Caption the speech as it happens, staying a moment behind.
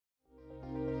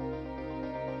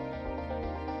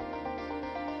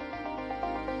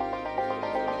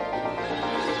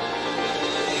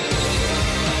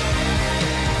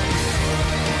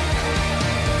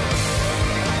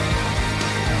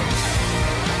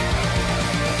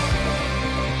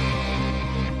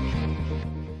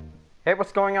Hey,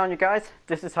 what's going on, you guys?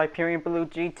 This is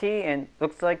Hyperion-Blue-GT, and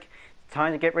looks like it's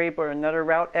time to get ready for another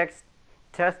Route X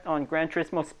test on Gran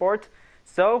Turismo Sport.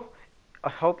 So, I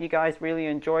hope you guys really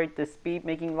enjoyed the speed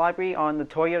making library on the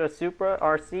Toyota Supra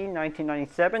RZ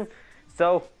 1997.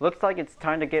 So, looks like it's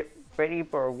time to get ready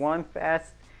for one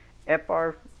fast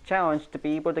FR challenge to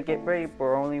be able to get ready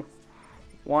for only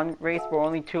one race for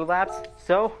only 2 laps.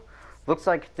 So, looks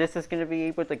like this is going to be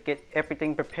able to get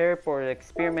everything prepared for the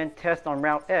experiment test on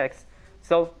Route X.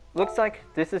 So, looks like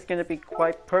this is going to be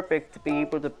quite perfect to be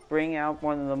able to bring out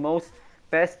one of the most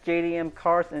best JDM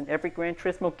cars in every Gran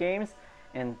Turismo games.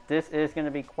 And this is going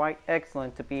to be quite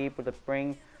excellent to be able to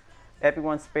bring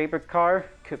everyone's favorite car.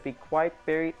 Could be quite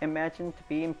very imagined to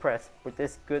be impressed with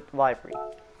this good library.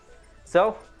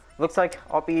 So, looks like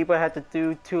I'll be able to have to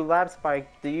do 2 laps by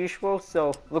the usual.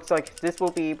 So, looks like this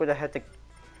will be able to have to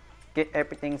get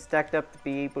everything stacked up to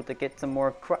be able to get some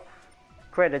more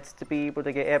credits to be able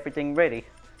to get everything ready.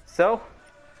 So,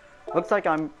 looks like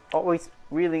I'm always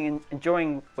really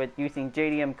enjoying with using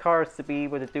JDM Cars to be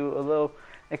able to do a little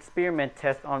experiment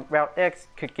test on Route X.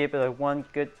 Could give it a one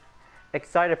good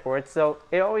excited for it. So,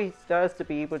 it always does to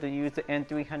be able to use the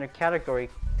N300 category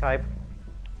type.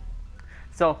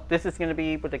 So, this is going to be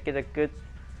able to get a good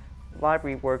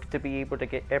library work to be able to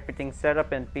get everything set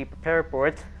up and be prepared for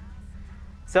it.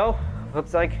 So,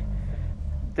 looks like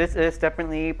this is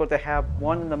definitely able to have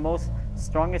one of the most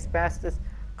strongest, fastest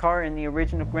car in the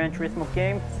original Gran Turismo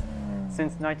games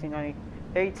since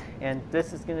 1998, and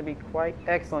this is going to be quite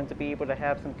excellent to be able to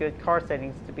have some good car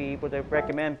settings to be able to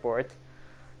recommend for it.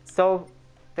 So,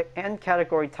 the N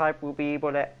category type will be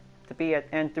able to be at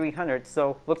N300,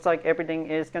 so looks like everything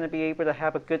is going to be able to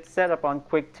have a good setup on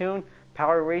quick tune,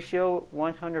 power ratio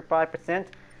 105%,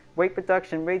 weight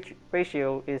reduction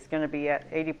ratio is going to be at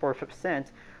 84%.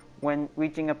 When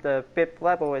reaching up the 5th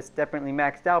level, it's definitely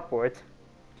maxed out for it.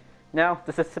 Now,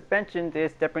 the suspension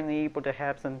is definitely able to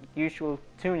have some usual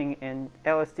tuning and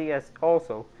LSD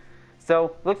also.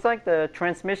 So, looks like the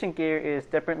transmission gear is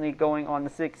definitely going on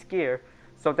the 6th gear.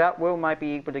 So that might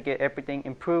be able to get everything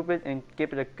improved and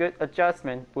give it a good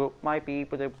adjustment. Might be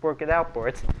able to work it out for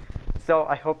it. So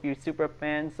I hope you Supra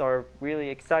fans are really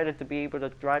excited to be able to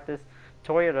drive this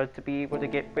Toyota to be able to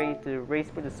get ready to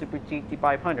race for the Super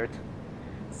GT500.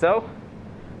 So,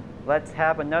 let's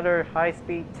have another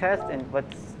high-speed test and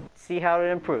let's see how it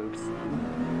improves.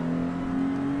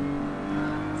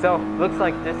 So, looks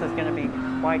like this is going to be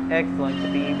quite excellent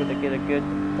to be able to get a good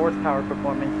horsepower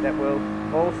performance that will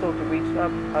also to reach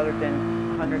up other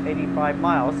than 185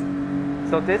 miles.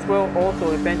 So this will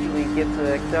also eventually give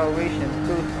the acceleration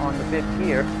boost on the 5th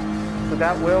gear. So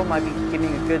that might be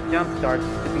giving a good jump start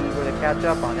to be able to catch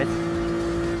up on it.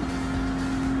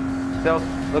 So,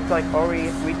 looks like already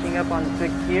reaching up on the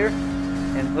 6th gear,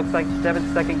 and looks like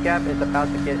 7-second gap is about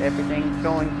to get everything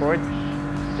going for it.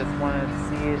 Just wanted to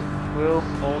see it will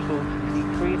also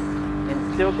decrease,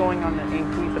 and still going on the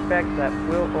increase effect that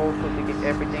will also to get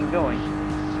everything going.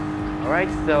 Alright,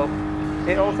 so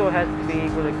it also has to be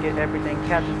able to get everything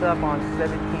catches up on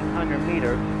 1700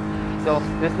 meter. So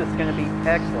this is going to be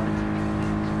excellent.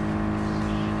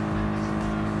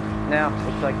 Now,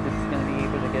 looks like this is going to be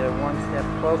able to get it one step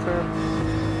closer.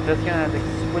 Just going to have to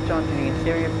switch onto the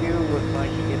interior view. Would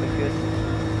like to give a good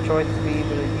choice to be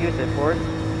able to use it for it.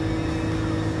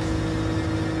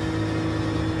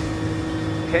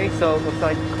 Okay, so it looks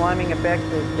like climbing effect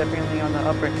is definitely on the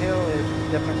upper hill, is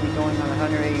definitely going on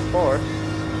 184.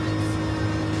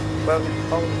 Well,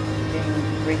 it's always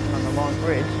getting racing on the long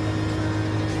bridge.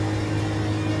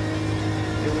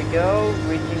 Here we go,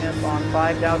 reaching up on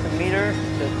 5,000 meters,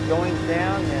 just going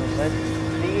down, and let's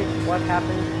see what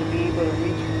happens to be able to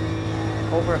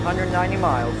reach over 190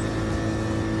 miles.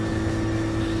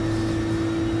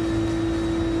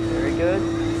 Very good,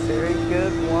 very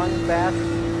good. One fast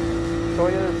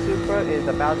Toyota Supra is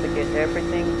about to get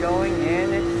everything going,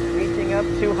 and it's reaching up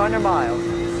 200 miles.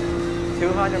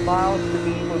 200 miles to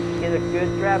be able to get a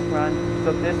good draft run,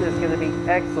 so this is going to be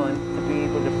excellent to be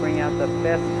able to bring out the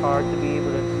best car to be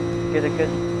able to get a good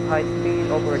high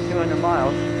speed over 200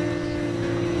 miles.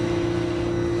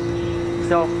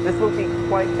 So this will be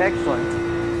quite excellent.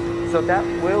 So that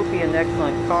will be an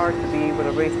excellent car to be able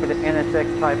to race for the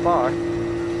NSX Type R.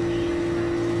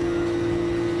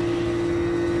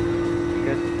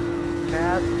 Good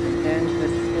pass, and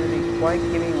this is going to be quite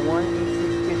giving one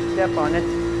easy good step on it.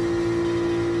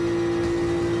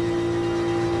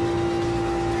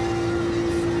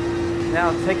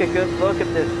 Now take a good look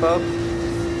at this, folks.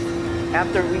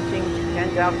 After reaching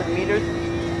 10,000 meters,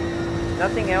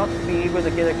 nothing else to be able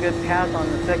to get a good pass on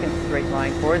the second straight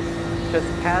line for it. Just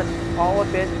pass all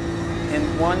of it in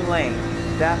one lane.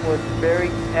 that was very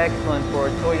excellent for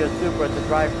a Toyota Supra to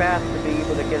drive fast to be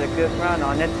able to get a good run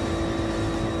on it.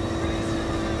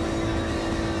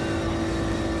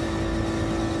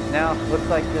 Now, looks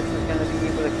like this is going to be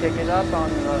able to kick it up on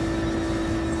the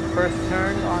first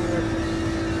turn on the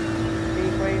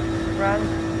speedway run.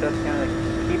 Just kind of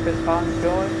keep it on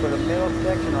going for the middle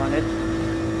section on it.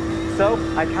 So,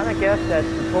 I kind of guess that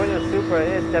the Toyota Supra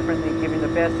is definitely giving the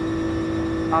best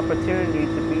opportunity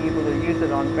to be able to use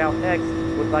it on Route X.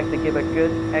 Would like to give a good,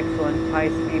 excellent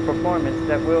high-speed performance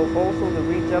that will also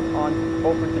reach up on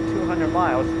over to 200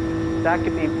 miles. That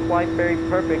could be quite very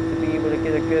perfect to be able to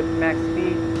get a good max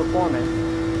speed performance.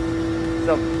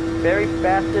 So, very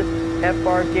fastest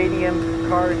FR JDM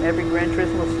car in every Gran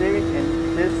Turismo series,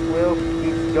 and this will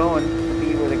keep going to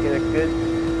be able to get a good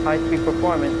high-speed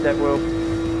performance that will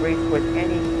race with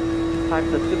any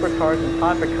types of supercars and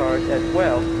hypercars as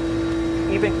well.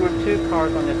 Even Group 2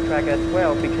 cars on this track as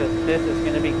well, because this is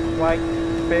going to be quite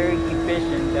very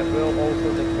efficient. That will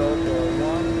also go for a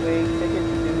one-way ticket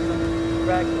to do some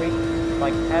track race,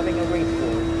 like having a race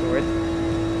for it.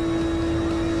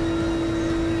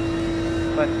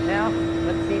 But now,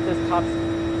 let's see if this top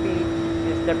speed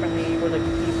is definitely able to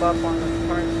keep up on the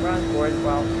current run for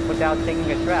it without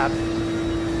taking a draft.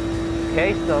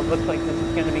 Okay, so it looks like this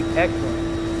is going to be excellent.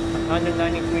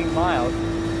 193 miles.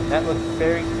 That looks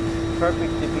very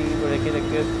perfect to be able to get a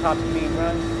good top speed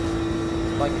run.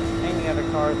 Like any other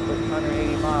cars with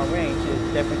 180 mile range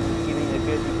is definitely giving a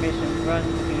good efficient run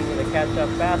to be able to catch up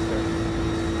faster.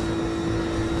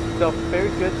 So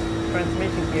very good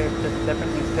transmission here, just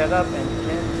definitely set up, and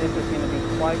then this is going to be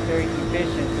quite very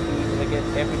efficient to be able to get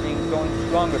everything going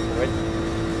stronger for it.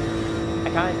 I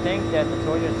kind of think that the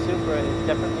Toyota Supra is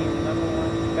definitely the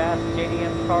 #1 fast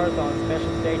JDM cars on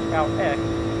Special Stage Route X.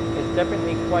 It's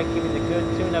definitely quite giving a good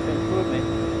tune-up improvement,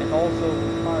 and also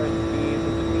requires to be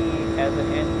able to be as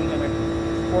an N300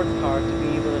 sports car to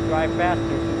be able to drive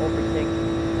faster to overtake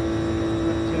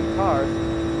Group 2 cars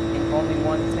in only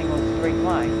one single straight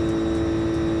line.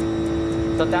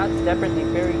 So that's definitely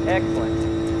very excellent.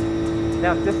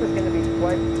 Now this is going to be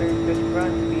quite a very good run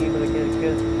to be able to get a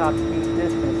good top speed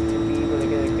distance, to be able to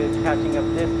get a good catching up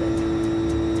distance.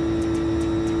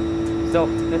 So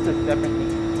this is definitely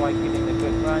quite giving a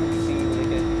good run to be able to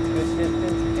get good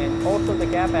distance, and also the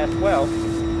gap as well.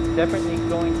 Definitely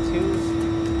going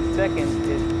 2 seconds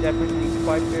is definitely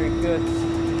quite very good.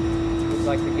 Would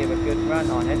like to give a good run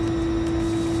on it.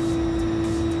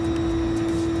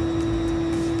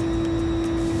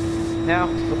 Now,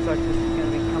 looks like this is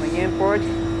going to be coming in for it.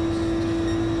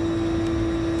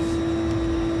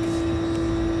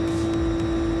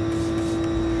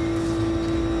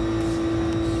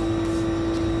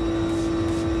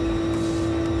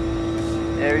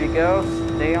 There you go.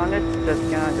 Stay on it. Just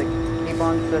kind of keep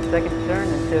on to the second turn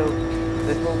until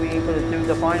this will be able to do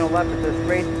the final lap of this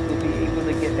race. We'll be able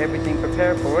to get everything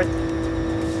prepared for it.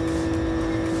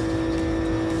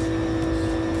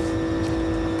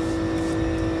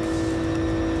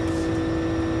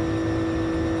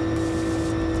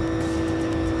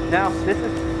 Now, this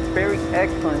is very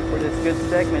excellent for this good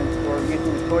segment for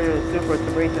using the Toyota Supra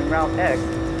to race in Route X.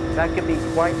 That could be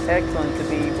quite excellent to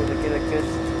be able to get a good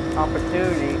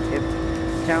opportunity if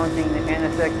challenging the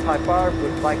NSX Type R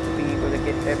would like to be able to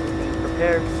get everything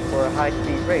prepared for a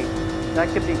high-speed race. That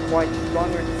could be quite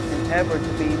stronger than ever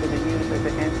to be able to use as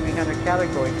an N300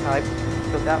 category type,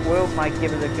 so that might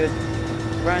give it a good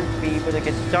run to be able to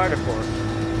get started for.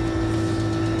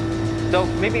 So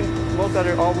maybe most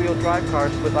other all-wheel drive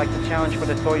cars would like to challenge for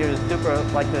the Toyota Supra,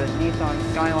 like the Nissan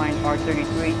Skyline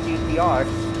R33 GTR.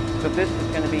 So this is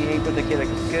going to be able to get a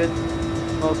good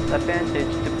most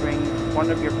advantage to bring one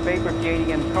of your favorite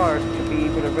JDM cars to be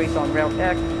able to race on Route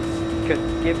X. Could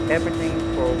give everything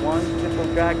for one simple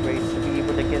drag race to be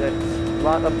able to get a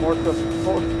lot of more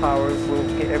horsepower. Will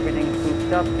get everything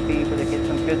boosted up to be able to get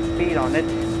some good speed on it.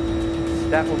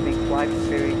 That will be quite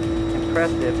very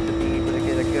impressive to be able to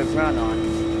get a good run on.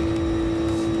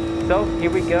 So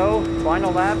here we go,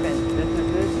 final lap, and this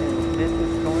is it, and this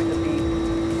is going to be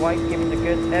quite giving the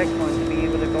good excellent to be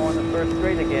able to go on the first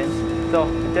straight again. So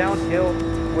the downhill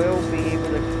will be able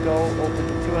to go over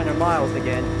to 200 miles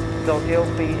again. So he'll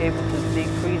be able to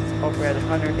decrease over at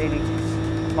 180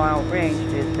 mile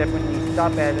range. It's definitely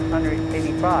stop at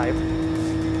 185.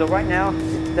 So right now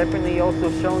it's definitely also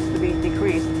shown to be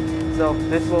decreased. So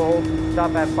this will also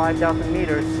stop at 5,000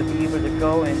 meters to be able to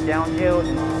go and downhill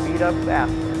and speed up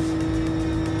faster.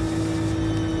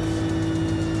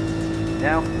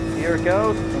 Now here it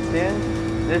goes, and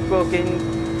then this will gain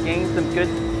some good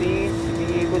speed to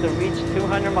be able to reach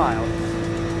 200 miles.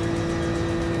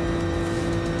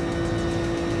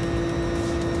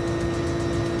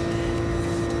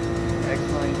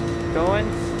 going.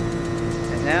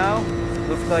 And now,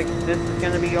 looks like this is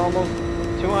going to be almost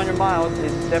 200 miles.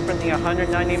 It's definitely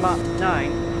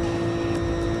 199.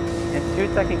 And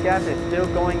 2-second gap is still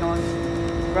going on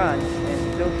run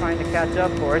and still trying to catch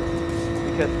up for it,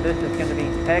 because this is going to be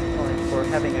excellent for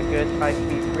having a good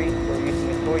high-speed race for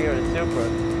using a Toyota Supra.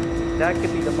 That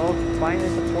could be the most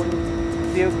finest important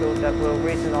vehicle that will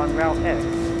race it on Route X.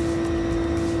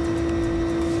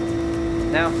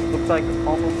 Now, looks like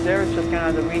almost there. It's just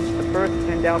going to reach the first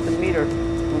 10,000 meters.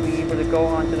 We'll be able to go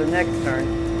on to the next turn,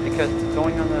 because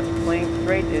going on the plain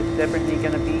straight is definitely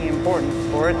going to be important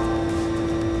for it.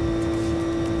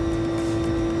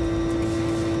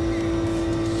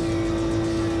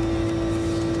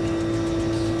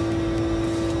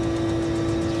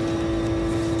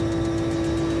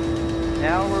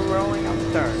 Now we're rolling on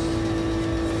the turn.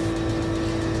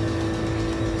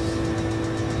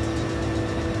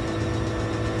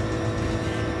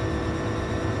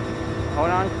 Hold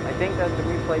on, I think that the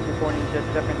replay recording just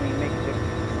definitely makes it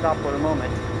stop for the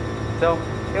moment. So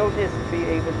it'll just be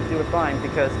able to do it fine,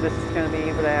 because this is going to be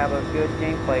able to have a good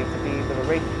gameplay to be able to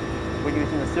race with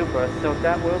using the Supra. So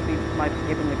that will be might be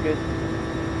given a good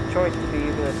choice to be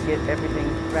able to get everything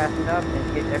fast enough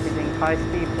and get everything high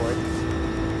speed for it.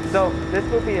 So this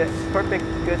will be a perfect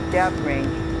good gap range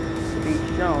to be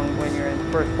shown when you're in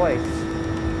first place.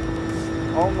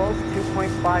 Almost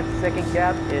 2.5-second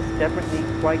gap is definitely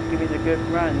quite giving a good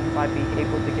run. You might be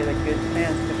able to get a good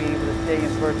chance to be able to stay in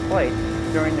first place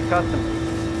during the customs,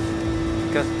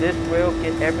 because this will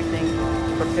get everything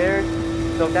prepared.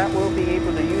 So that will be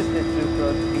able to use this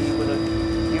Supra to be able to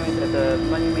use as a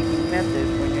money-making method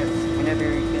whenever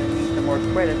you're going to need some more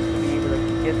credits to be able to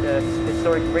get the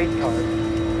historic race cars.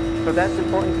 So that's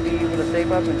important to be able to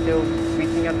save up until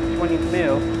reaching up to 20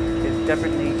 mil is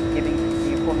definitely giving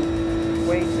the important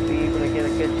way to be able to get a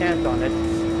good chance on it.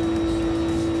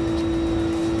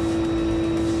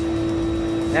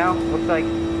 Now, looks like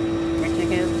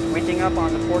reaching up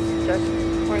on the fourth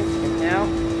checkpoint, and now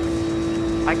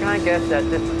I kind of guess that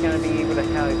this is going to be able to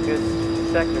have a good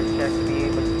sector check to be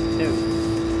able to do.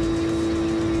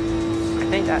 I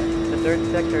think that the third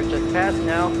sector just passed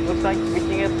now. Looks like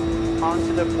reaching it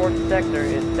onto the fourth sector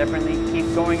is definitely keep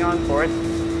going on for it.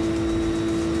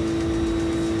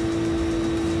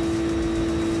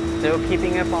 Still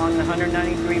keeping up on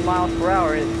 193 miles per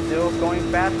hour. Is still going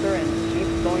faster and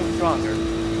keeps going stronger.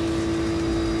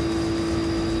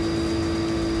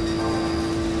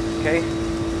 Okay,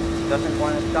 doesn't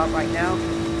want to stop right now,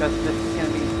 because this is going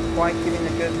to be quite giving a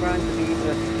good run to be able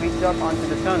to reach up onto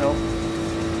the tunnel.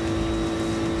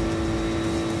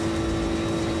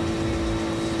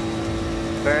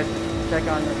 Better check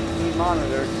on the speed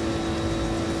monitor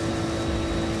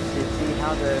to see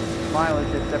how the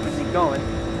mileage is definitely going,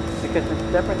 because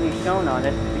it's definitely shown on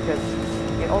it, because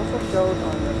it also shows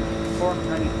on the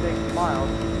 496 miles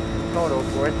total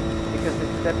for it, because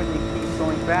it definitely keeps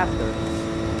going faster.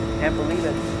 Can't believe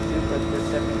it. Supra is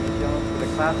definitely shown for the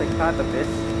classic type of it.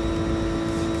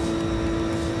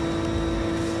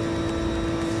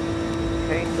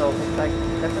 Okay, so it looks like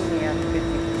definitely at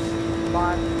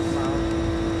 55 miles.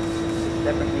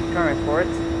 Definitely current for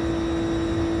it.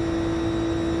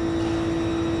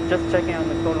 Just checking on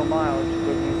the total mileage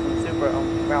with using Supra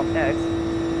on Route X.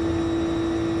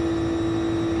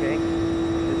 Okay,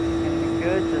 this is going to be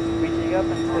good, just reaching up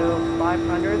until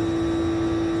 500.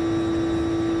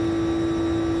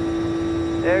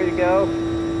 There you go.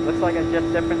 Looks like I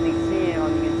just definitely see it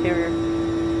on the interior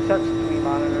touchscreen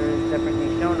monitor is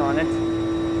definitely shown on it.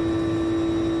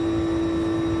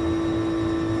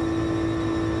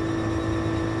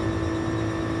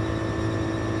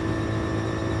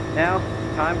 Now,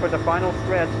 time for the final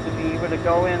stretch to be able to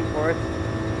go in for it,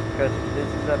 because this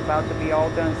is about to be all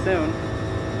done soon.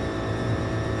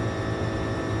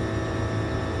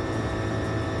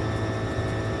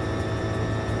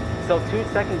 So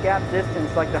 2-second gap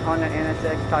distance like the Honda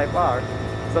NSX Type R.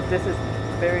 So this is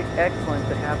very excellent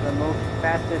to have the most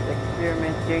fastest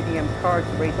experiment JDM Cars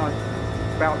race on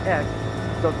Route X.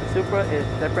 So the Supra is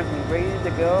definitely ready to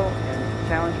go, and the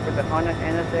challenge for the Honda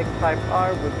NSX Type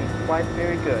R would be quite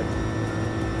very good.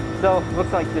 So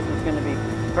looks like this is going to be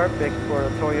perfect for a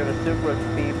Toyota Supra to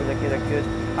be able to get a good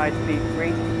high-speed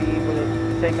race, to be able to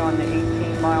take on the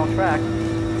 18-mile track.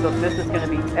 So this is going to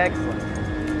be excellent.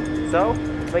 So,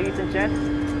 ladies and gents,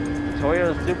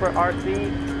 Toyota Supra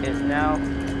RZ is now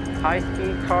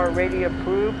high-speed car ready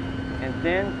approved, and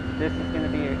then this is going to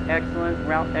be an excellent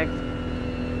Route X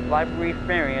library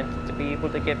variant to be able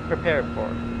to get prepared for.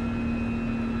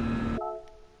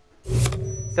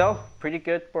 So, pretty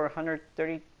good for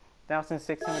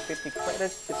 130,650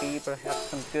 credits to be able to have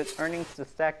some good earnings to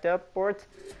stacked up for it.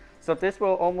 So this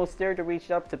will almost dare to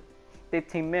reach up to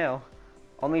 15 mil.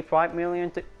 Only 5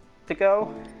 million to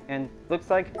go, and looks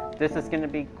like this is going to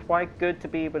be quite good to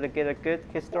be able to get a good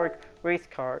historic race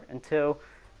car until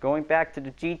going back to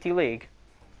the GT League.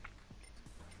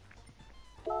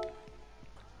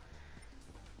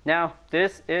 Now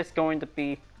this is going to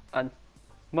be a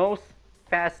most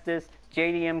fastest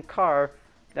JDM car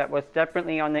that was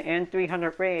definitely on the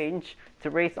N300 range to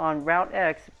race on Route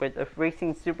X with the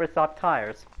racing super soft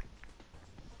tires.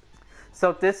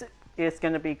 So this is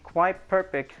going to be quite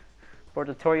perfect for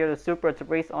the Toyota Supra to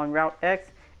race on Route X,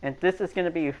 and this is going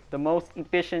to be the most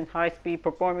efficient high-speed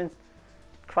performance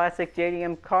classic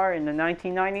JDM car in the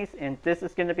 1990s, and this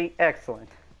is going to be excellent.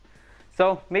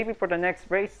 So maybe for the next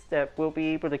race that we'll be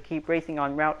able to keep racing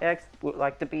on Route X, we'd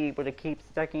like to be able to keep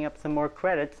stacking up some more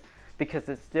credits because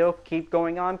it still keep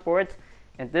going on for it,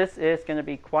 and this is going to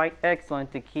be quite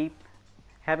excellent to keep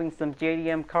having some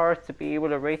JDM cars to be able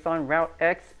to race on Route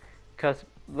X, because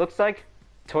looks like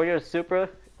Toyota Supra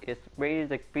is ready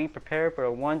to be prepared for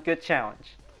a one good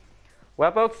challenge.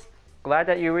 Well folks, glad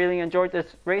that you really enjoyed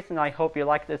this race, and I hope you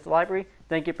like this library.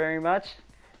 Thank you very much.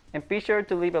 And be sure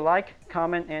to leave a like,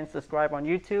 comment, and subscribe on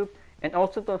YouTube, and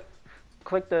also to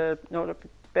click the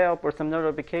bell for some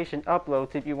notification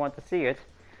uploads if you want to see it.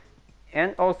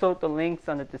 And also the links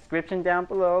on the description down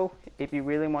below if you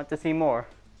really want to see more.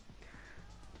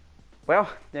 Well,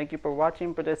 thank you for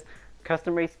watching for this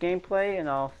custom race gameplay, and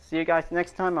I'll see you guys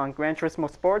next time on Gran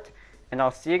Turismo Sport, and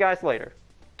I'll see you guys later.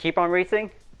 Keep on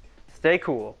racing, stay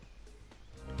cool.